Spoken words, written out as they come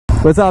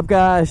What's up,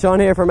 guys? Sean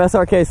here from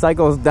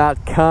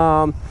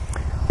Srkcycles.com.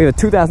 We have a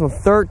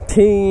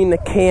 2013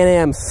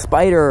 Can-Am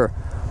Spyder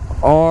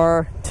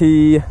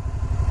RT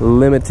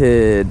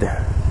Limited.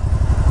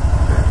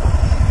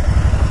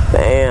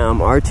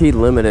 Bam, RT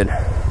Limited.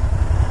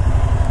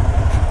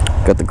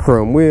 Got the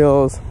chrome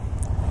wheels.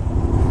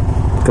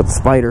 Got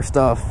the Spyder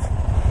stuff.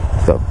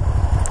 So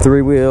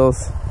 3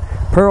 wheels,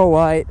 pearl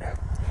white.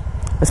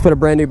 Let's put a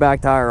brand new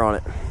back tire on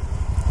it.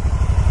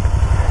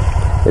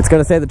 It's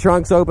going to say the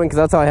trunk's open because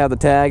that's how I have the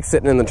tag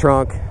sitting in the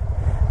trunk,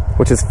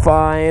 which is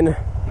fine.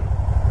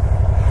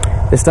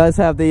 This does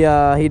have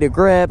the heated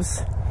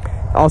grips.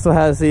 Also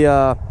has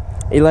the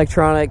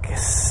electronic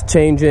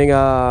changing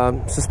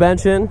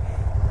suspension.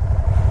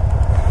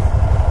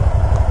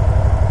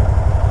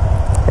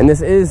 And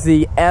this is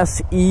the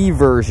SE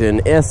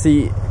version,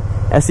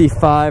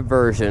 SE5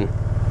 version,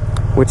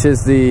 which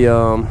is the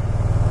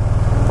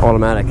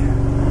automatic.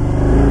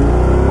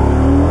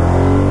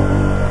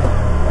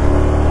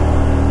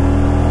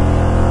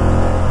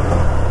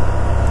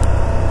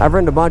 I've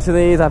ridden a bunch of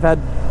these. I've had,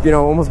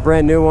 almost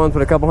brand new ones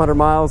with a couple hundred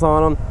miles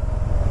on them.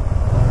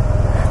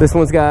 This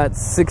one's got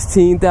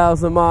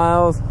 16,000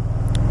 miles.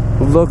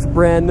 Looks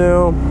brand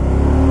new.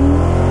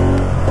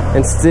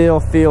 And still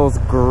feels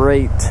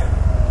great.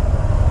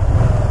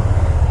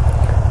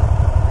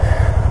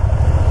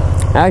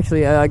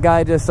 Actually, a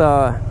guy who just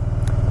bought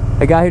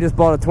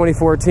a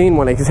 2014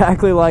 one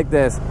exactly like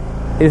this.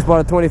 He just bought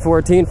a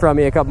 2014 from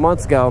me a couple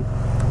months ago.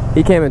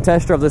 He came and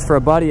test drove this for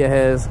a buddy of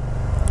his.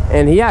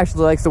 And he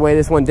actually likes the way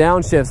this one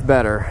downshifts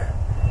better,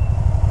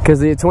 because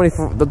the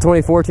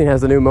 2014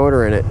 has the new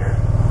motor in it.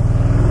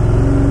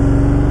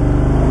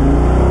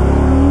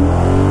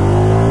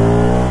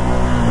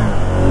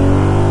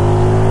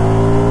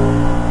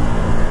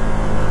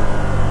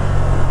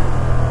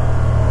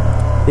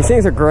 These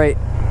things are great.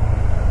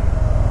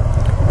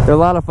 They're a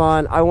lot of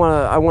fun. I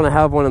want to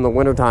have one in the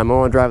wintertime. I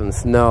want to drive in the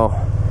snow.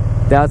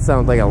 That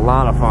sounds like a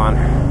lot of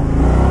fun.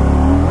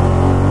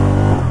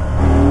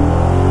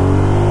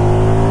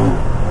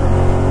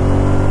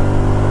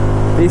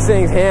 These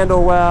things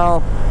handle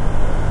well.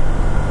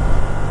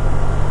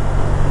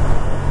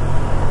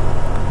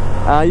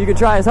 You can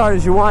try as hard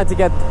as you want to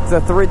get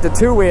to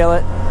two-wheel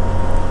it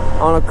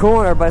on a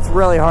corner, but it's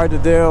really hard to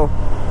do,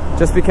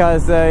 just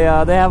because they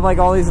have like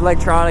all these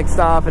electronic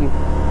stuff, and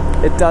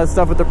it does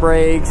stuff with the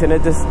brakes, and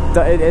it's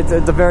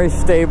a very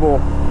stable.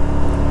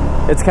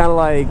 It's kind of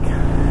like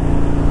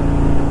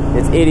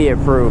it's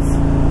idiot-proof,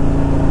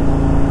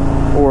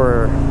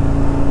 or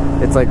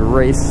it's like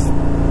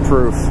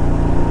race-proof.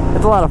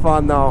 It's a lot of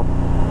fun though,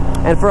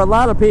 and for a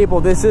lot of people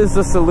this is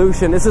the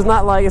solution. This is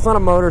not like, it's not a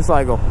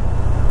motorcycle.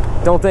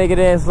 Don't think it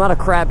is. It's not a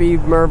crappy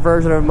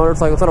version of a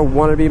motorcycle. It's not a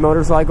wannabe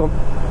motorcycle.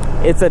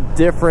 It's a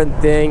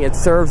different thing. It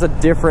serves a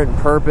different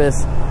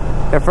purpose,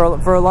 and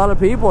for a lot of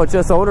people, it's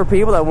just older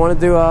people that want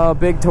to do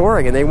big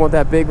touring, and they want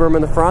that big room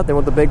in the front, they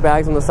want the big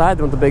bags on the side,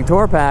 they want the big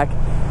tour pack,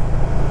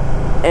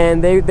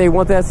 and they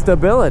want that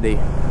stability.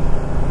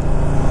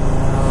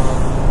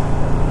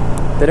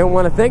 They don't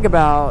want to think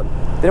about,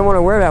 they don't want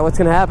to worry about what's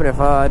going to happen if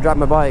I drop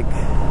my bike,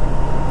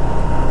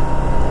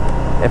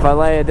 if I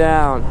lay it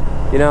down.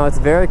 It's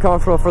very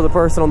comfortable for the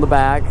person on the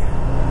back.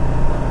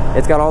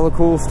 It's got all the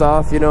cool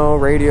stuff,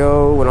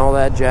 radio and all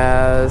that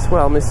jazz.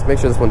 Well, let me make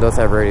sure this one does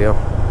have radio.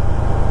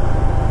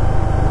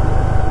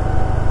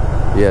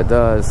 Yeah, it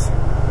does.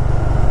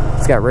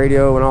 It's got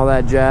radio and all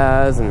that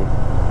jazz, and you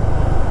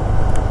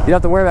don't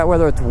have to worry about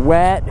whether it's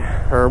wet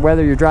or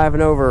whether you're driving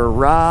over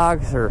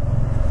rocks or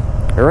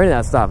any of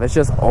that stuff. It's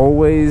just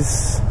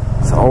always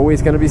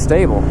going to be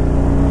stable.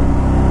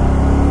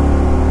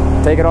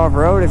 Take it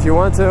off-road if you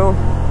want to.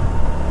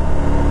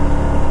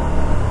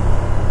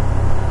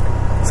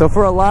 So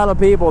for a lot of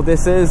people,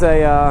 this is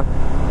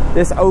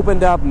this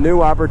opened up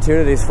new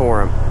opportunities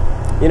for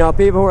them.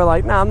 People who are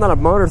like, nah, I'm not a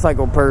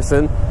motorcycle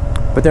person,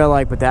 but they're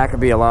like, but that could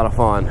be a lot of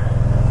fun.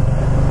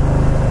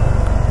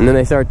 And then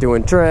they start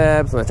doing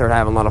trips, and they start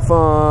having a lot of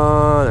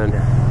fun, and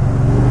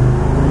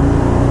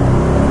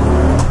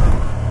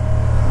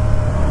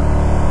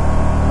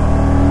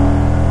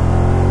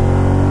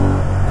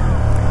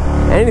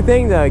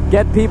anything to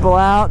get people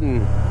out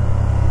and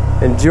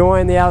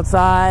enjoying the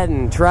outside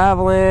and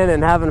traveling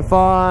and having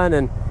fun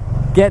and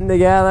getting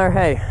together.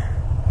 Hey,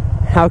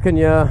 how can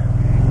you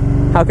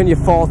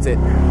fault it?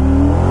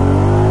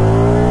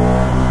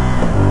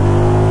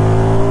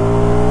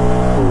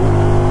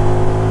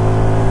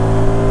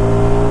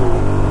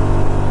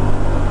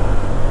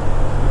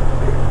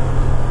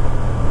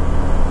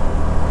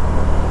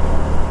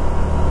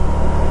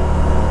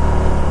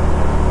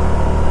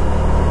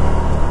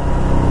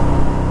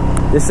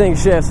 This thing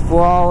shifts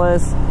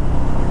flawless.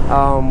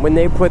 When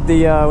they put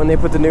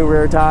the new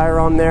rear tire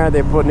on there,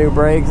 they put new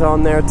brakes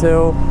on there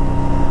too.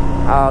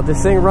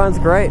 This thing runs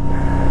great.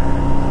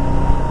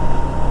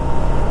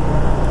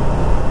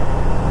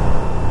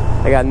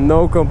 I got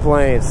no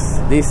complaints.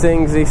 These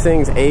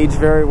things age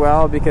very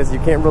well because you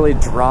can't really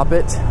drop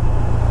it.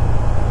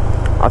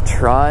 I've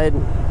tried.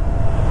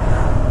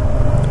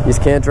 You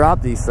just can't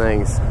drop these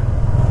things.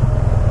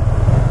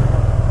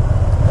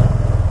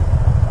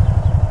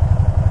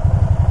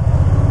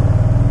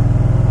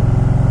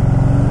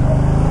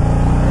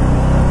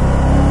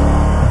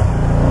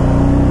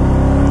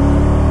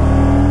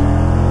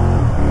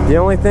 The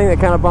only thing that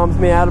kind of bums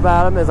me out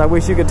about them is I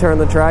wish you could turn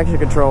the traction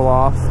control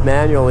off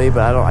manually,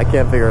 but I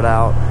can't figure it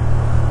out.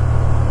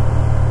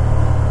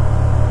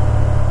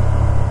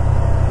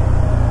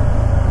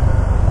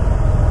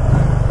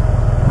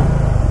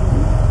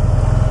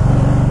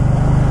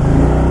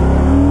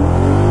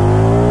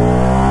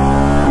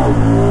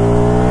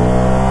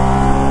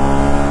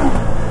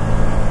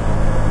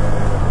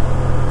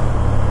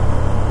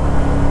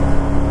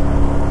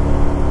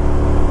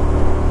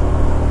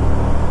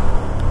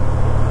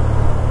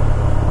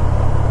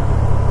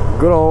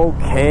 Good old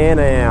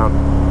Can-Am.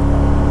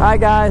 Alright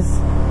guys,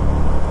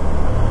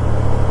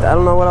 I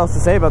don't know what else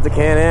to say about the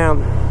Can-Am.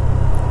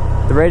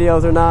 The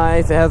radios are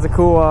nice. It has a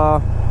cool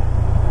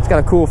it's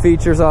got cool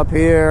features up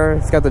here.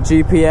 It's got the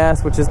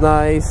GPS, which is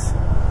nice.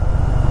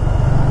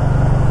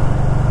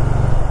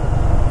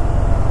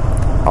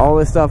 All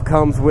this stuff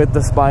comes with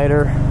the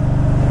Spyder.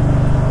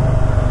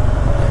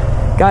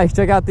 Guys,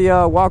 check out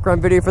the walk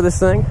around video for this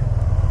thing.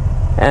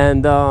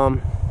 And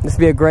this would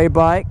be a great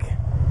bike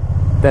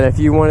that if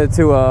you wanted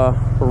to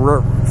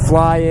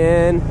fly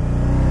in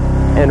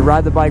and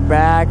ride the bike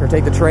back or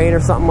take the train or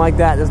something like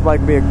that, this bike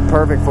would be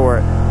perfect for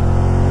it.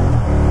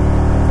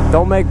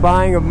 Don't make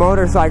buying a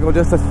motorcycle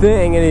just a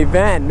thing, an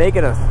event. Make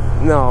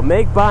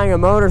buying a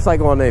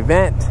motorcycle an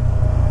event.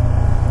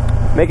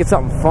 Make it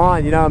something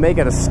fun, you know, make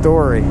it a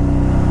story.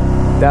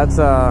 That's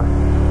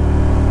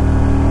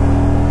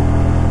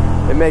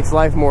it makes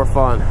life more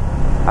fun.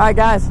 Alright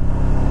guys,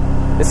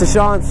 this is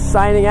Sean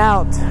signing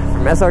out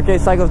from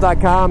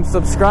Srkcycles.com.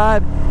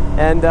 Subscribe,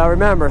 and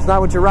remember, it's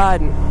not what you're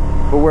riding,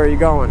 but where are you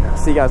going.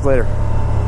 See you guys later.